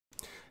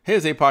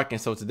Here's APOC,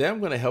 and so today I'm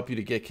going to help you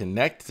to get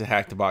connected to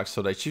HackTheBox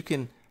so that you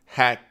can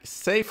hack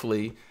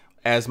safely,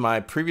 as my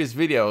previous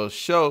videos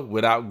showed,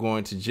 without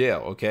going to jail.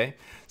 Okay,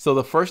 so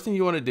the first thing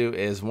you want to do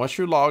is, once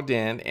you're logged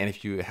in, and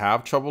if you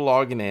have trouble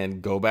logging in,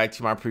 go back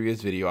to my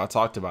previous video. I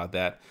talked about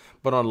that.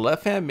 But on the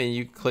left hand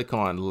menu, click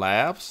on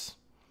Labs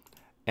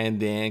and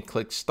then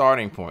click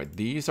Starting Point.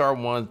 These are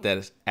ones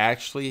that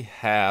actually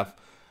have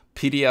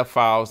PDF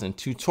files and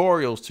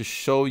tutorials to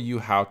show you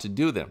how to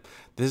do them.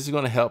 This is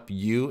going to help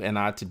you and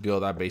I to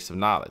build our base of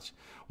knowledge.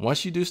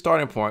 Once you do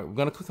Starting Point, we're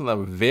going to click on a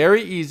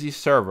very easy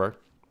server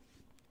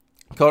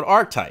called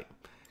ArcType.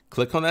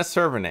 Click on that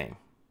server name.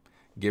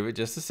 Give it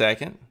just a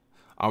second.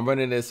 I'm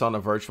running this on a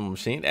virtual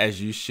machine,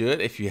 as you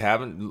should. If you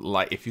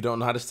don't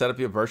know how to set up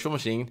your virtual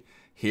machine,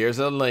 here's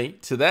a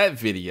link to that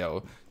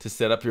video to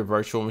set up your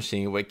virtual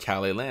machine with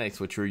Kali Linux,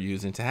 which we're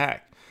using to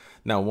hack.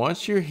 Now,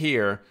 once you're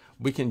here,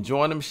 we can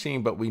join the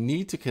machine, but we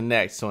need to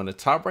connect. So in the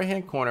top right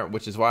hand corner,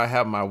 which is why I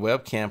have my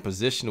webcam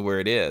positioned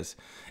where it is,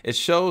 it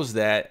shows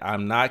that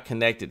I'm not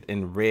connected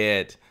in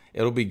red.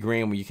 It'll be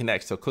green when you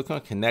connect. So click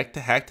on Connect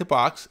to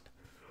HackTheBox.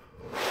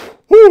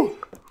 Woo! All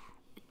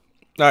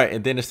right,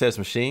 and then it says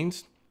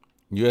Machines,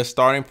 US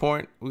Starting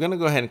Point. We're gonna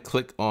go ahead and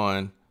click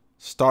on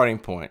Starting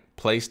Point,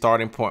 Play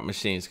Starting Point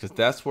Machines, because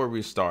that's where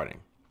we're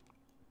starting.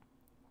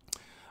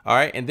 All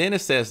right, and then it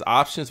says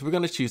Options. We're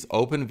gonna choose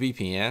Open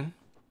VPN.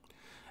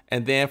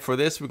 And then for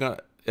this,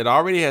 it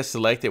already has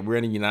selected we're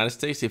in the United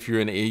States. If you're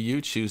in the EU,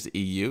 choose the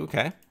EU,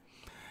 okay?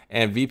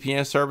 And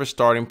VPN server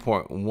starting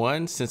point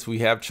 1, since we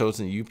have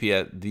chosen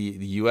UPS, the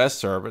US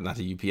server, not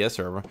the UPS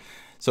server.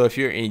 So if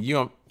you're in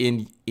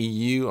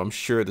EU, I'm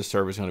sure the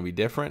server is going to be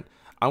different.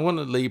 I'm going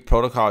to leave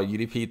protocol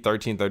UDP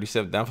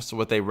 1337. That's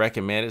what they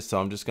recommended, so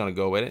I'm just going to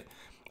go with it.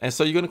 And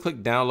so you're going to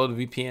click download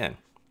the VPN.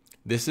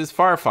 This is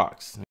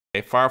Firefox.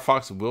 Okay?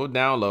 Firefox will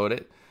download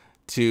it.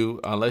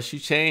 Unless you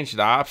change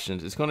the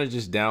options, it's going to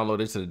just download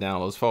it to the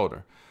downloads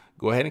folder.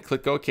 Go ahead and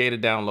click OK to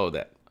download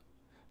that.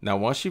 Now,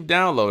 once you've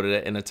downloaded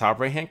it, in the top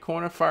right hand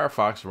corner of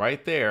Firefox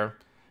right there,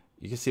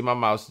 you can see my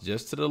mouse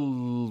just to the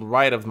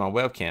right of my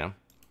webcam.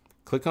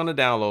 Click on the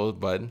download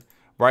button,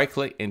 right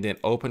click, and then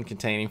open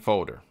containing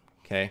folder.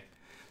 Okay,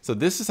 so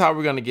this is how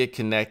we're going to get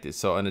connected.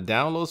 So in the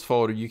downloads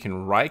folder, you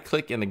can right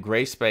click in the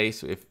gray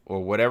space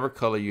or whatever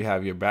color you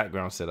have your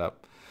background set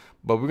up,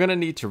 but we're going to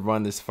need to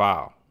run this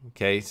file.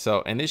 Okay,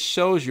 so, and it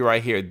shows you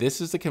right here,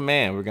 this is the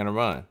command we're going to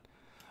run.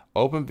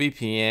 Open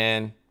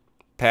VPN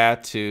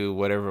path to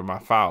whatever my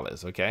file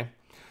is. Okay,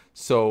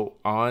 so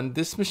on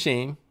this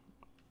machine,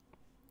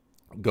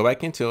 go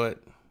back into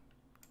it,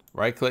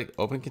 right click,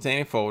 open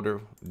containing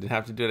folder. Didn't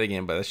have to do it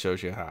again, but that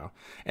shows you how.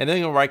 And then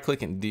you'll right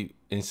click and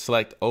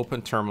select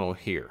open terminal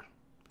here.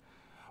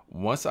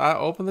 Once I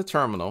open the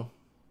terminal,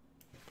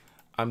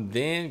 I'm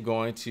then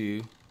going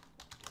to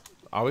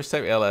always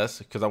type ls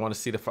because I want to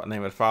see the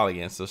name of the file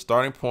again. So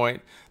starting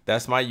point,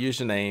 that's my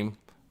username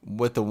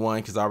with the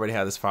 1 because I already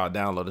have this file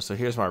downloaded. So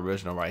here's my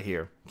original right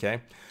here. Okay,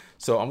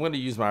 so I'm going to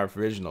use my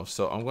original.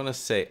 So I'm going to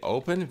say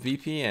open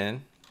VPN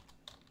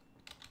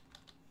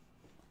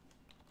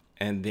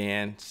and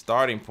then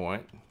starting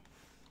point,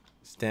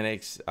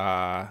 Stenix,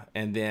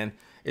 and then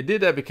it did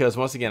that because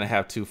once again I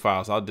have 2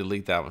 files. I'll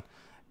delete that one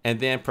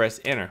and then press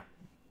enter.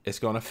 It's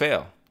going to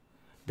fail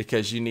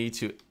because you need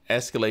to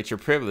escalate your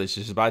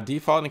privileges. By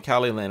default in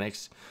Kali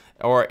Linux,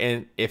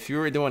 if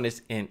you're doing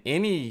this in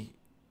any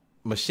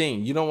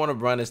machine, you don't want to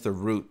run as the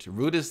root.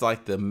 Root is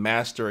like the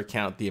master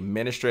account, the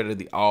administrator,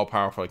 the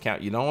all-powerful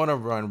account. You don't want to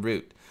run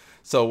root.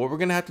 So what we're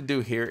going to have to do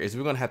here is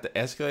we're going to have to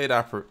escalate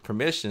our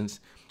permissions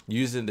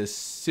using this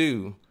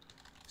sudo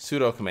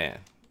command.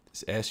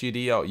 It's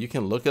sudo. You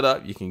can look it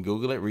up, you can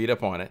Google it, read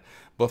up on it.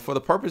 But for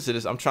the purpose of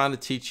this, I'm trying to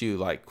teach you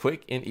like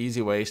quick and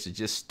easy ways to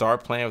just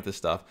start playing with this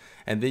stuff,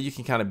 and then you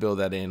can kind of build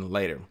that in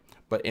later.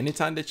 But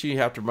anytime that you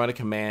have to run a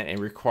command and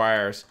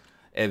requires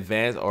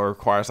advanced or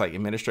requires like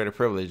administrative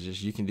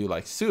privileges, you can do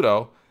like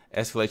sudo,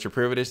 escalate your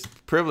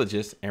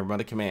privileges, and run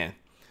a command.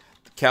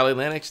 Kali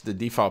Linux, the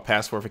default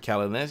password for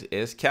Kali Linux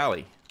is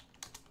Kali.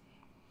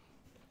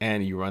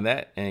 And you run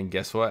that, and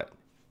guess what?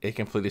 It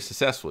completed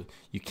successfully.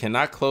 You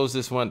cannot close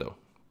this window.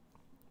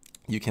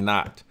 You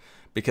cannot,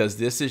 because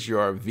this is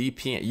your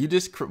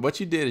VPN.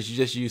 What you did is you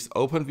just used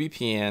Open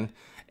VPN,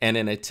 and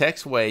in a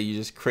text way, you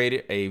just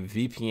created a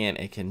VPN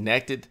and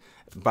connected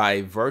by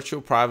a virtual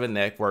private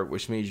network,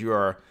 which means you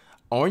are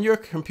on your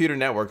computer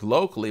network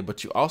locally,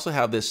 but you also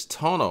have this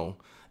tunnel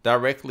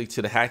directly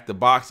to the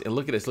HackTheBox. And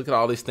look at this, look at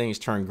all these things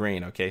turn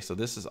green. Okay, so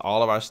this is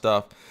all of our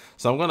stuff.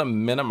 So I'm going to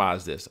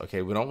minimize this.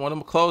 Okay, we don't want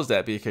to close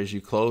that because you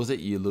close it,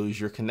 you lose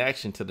your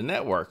connection to the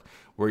network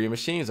where your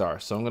machines are.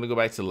 So I'm going to go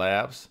back to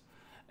labs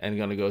and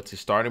going to go to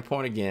starting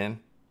point again.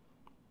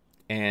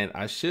 And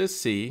I should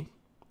see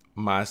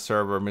my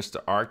server,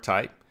 Mr.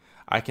 ArcType.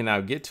 I can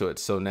now get to it.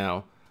 So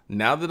now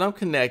that I'm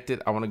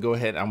connected, I want to go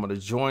ahead, I'm going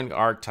to join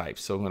ArcType.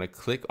 So I'm going to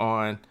click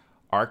on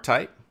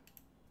ArcType.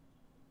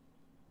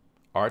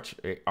 Arch,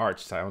 I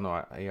don't know,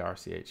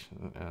 ARCH,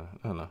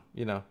 I don't know,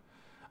 you know.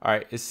 All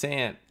right, it's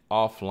saying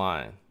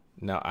offline.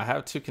 Now I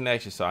have 2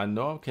 connections, so I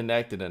know I'm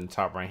connected in the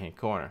top right hand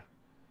corner.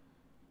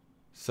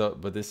 So,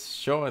 but this is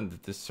showing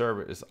that this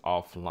server is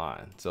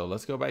offline. So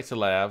let's go back to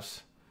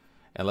labs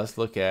and let's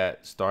look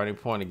at starting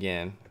point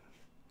again,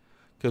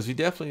 because we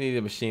definitely need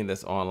a machine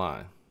that's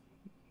online.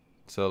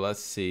 So let's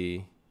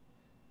see.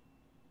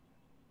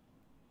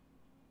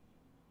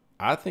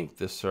 I think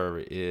the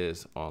server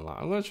is online.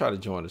 I'm going to try to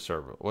join the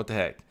server. What the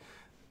heck?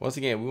 Once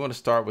again, we want to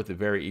start with the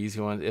very easy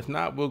one. If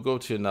not, we'll go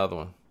to another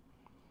one.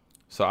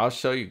 So I'll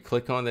show you,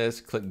 click on this,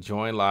 click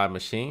join live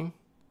machine.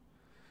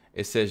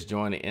 It says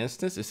join the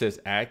instance. It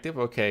says active.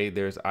 Okay,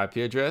 there's IP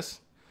address.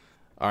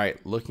 All right,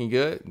 looking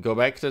good. Go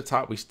back to the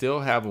top. We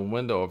still have a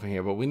window over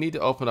here, but we need to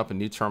open up a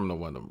new terminal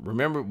window.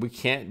 Remember, we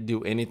can't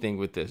do anything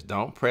with this.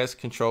 Don't press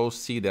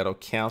Control-C. That'll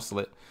cancel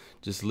it.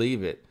 Just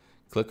leave it.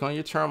 Click on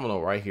your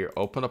terminal right here.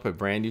 Open up a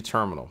brand new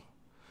terminal.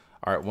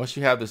 All right, once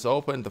you have this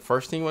open, the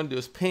first thing you want to do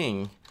is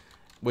ping,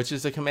 which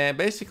is a command.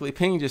 Basically,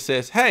 ping just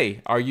says, hey,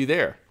 are you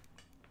there?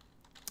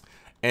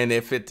 And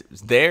if it's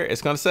there,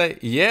 it's going to say,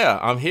 yeah,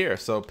 I'm here.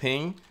 So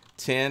ping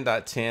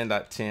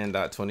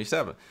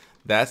 10.10.10.27.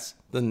 That's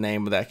the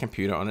name of that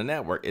computer on the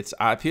network. It's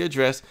IP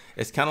address.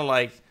 It's kind of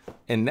like,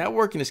 in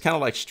networking, it's kind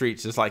of like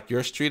streets. It's like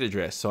your street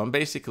address. So I'm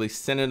basically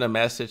sending a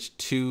message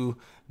to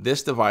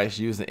this device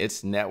using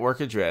its network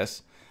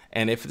address.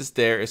 And if it's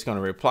there, it's going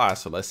to reply.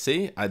 So let's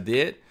see. I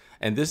did.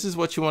 And this is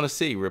what you want to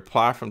see.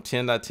 Reply from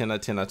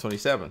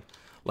 10.10.10.27.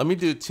 Let me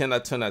do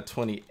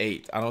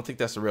 10.10.28. I don't think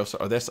that's a real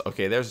server. Oh, that's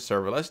okay. There's a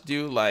server. Let's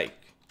do like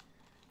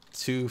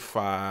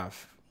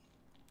 250.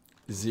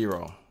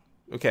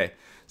 Okay.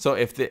 So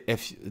if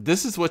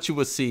this is what you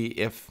would see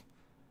if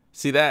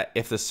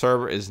the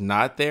server is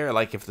not there,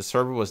 like if the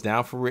server was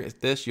down for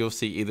this, you'll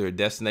see either a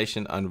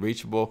destination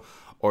unreachable,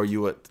 or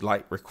you would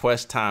like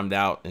request timed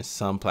out in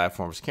some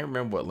platforms. Can't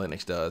remember what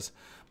Linux does,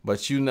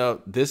 but you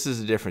know, this is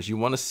the difference. You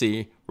want to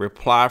see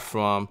reply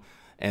from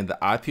and the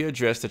IP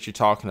address that you're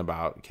talking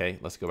about. Okay,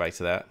 let's go back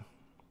to that.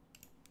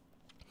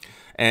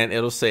 And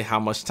it'll say how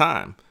much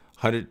time.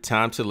 100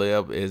 time to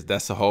live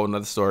that's a whole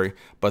nother story,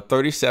 but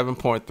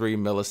 37.3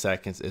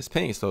 milliseconds is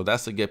ping. So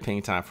that's a good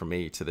ping time for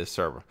me to this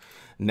server.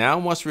 Now,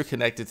 once we're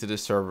connected to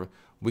this server,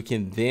 we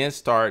can then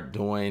start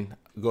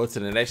go to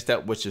the next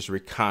step, which is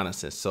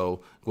reconnaissance.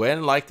 So go ahead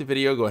and like the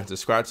video, go ahead and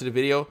subscribe to the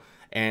video.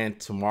 And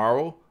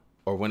tomorrow,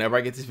 or whenever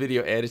I get this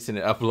video edited and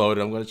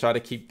uploaded, I'm going to try to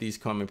keep these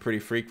coming pretty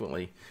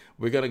frequently.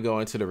 We're going to go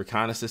into the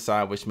reconnaissance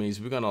side, which means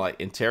we're going to like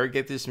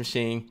interrogate this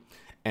machine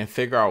and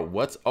figure out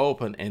what's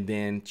open, and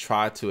then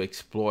try to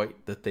exploit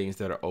the things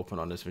that are open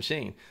on this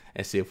machine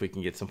and see if we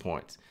can get some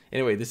points.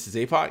 Anyway, this is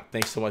Apoc.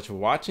 Thanks so much for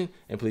watching,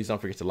 and please don't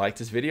forget to like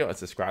this video and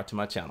subscribe to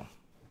my channel.